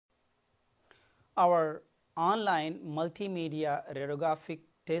Our online multimedia radiographic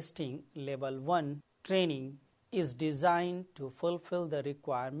testing level 1 training is designed to fulfill the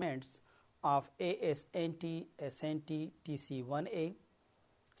requirements of ASNT, SNT, TC1A,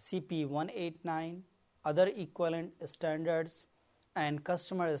 CP189, other equivalent standards, and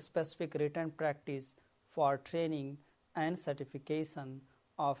customer-specific written practice for training and certification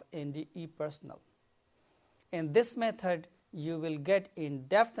of NDT personnel. In this method, you will get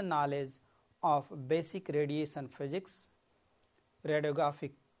in-depth knowledge of basic radiation physics,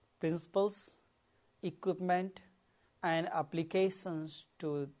 radiographic principles, equipment, and applications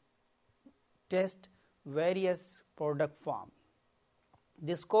to test various product forms.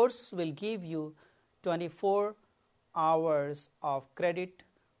 This course will give you 24 hours of credit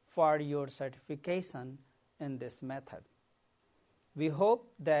for your certification in this method. We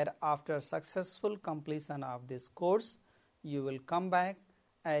hope that after successful completion of this course, you will come back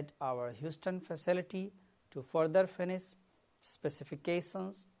at our Houston facility to further finish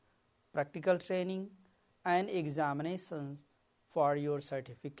specifications, practical training, and examinations for your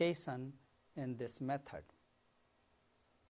certification in this method.